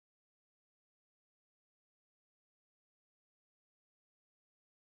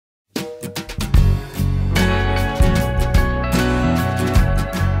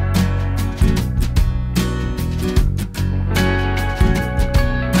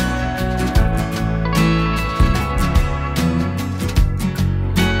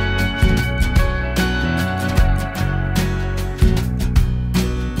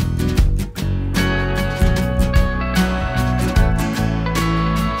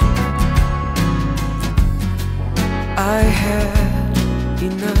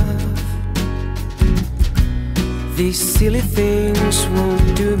silly things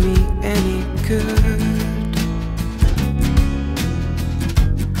won't do me any good.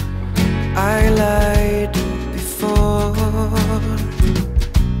 I lied before,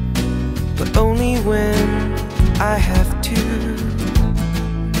 but only when I have to.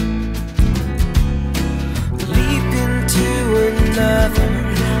 Leap into another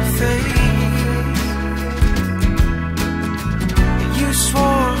phase. You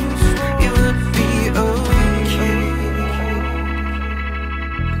swore it would be okay.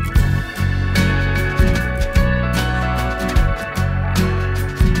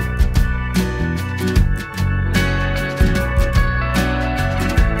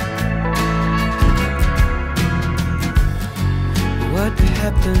 What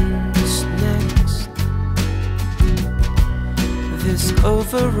happens next? This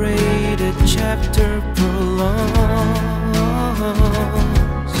overrated chapter prolongs.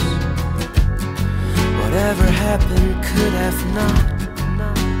 Whatever happened could have not.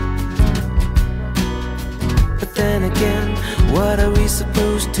 But then again, what are we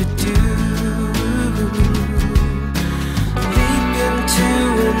supposed to do? Leap into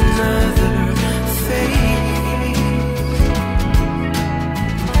another phase.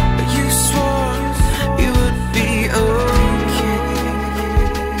 You swore you would be okay.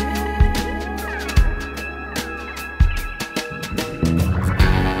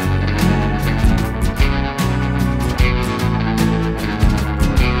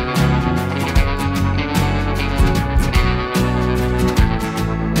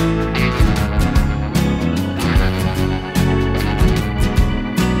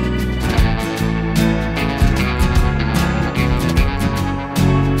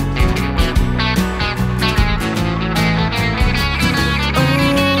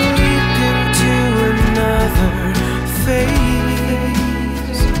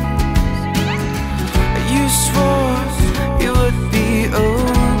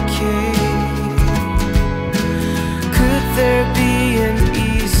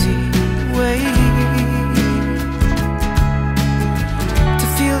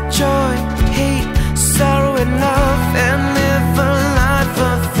 Joy, hate, sorrow and love, and live a life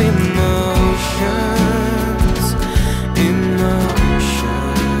of emotions. Emotions,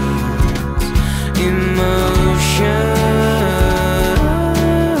 emotions,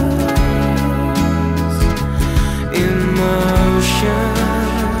 emotions,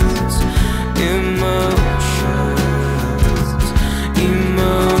 emotions, emotions.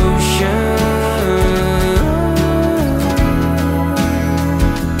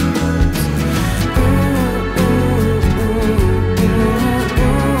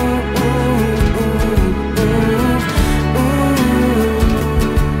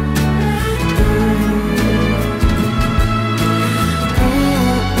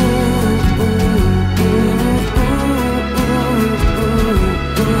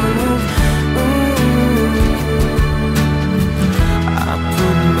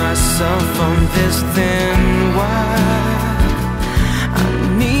 On this thin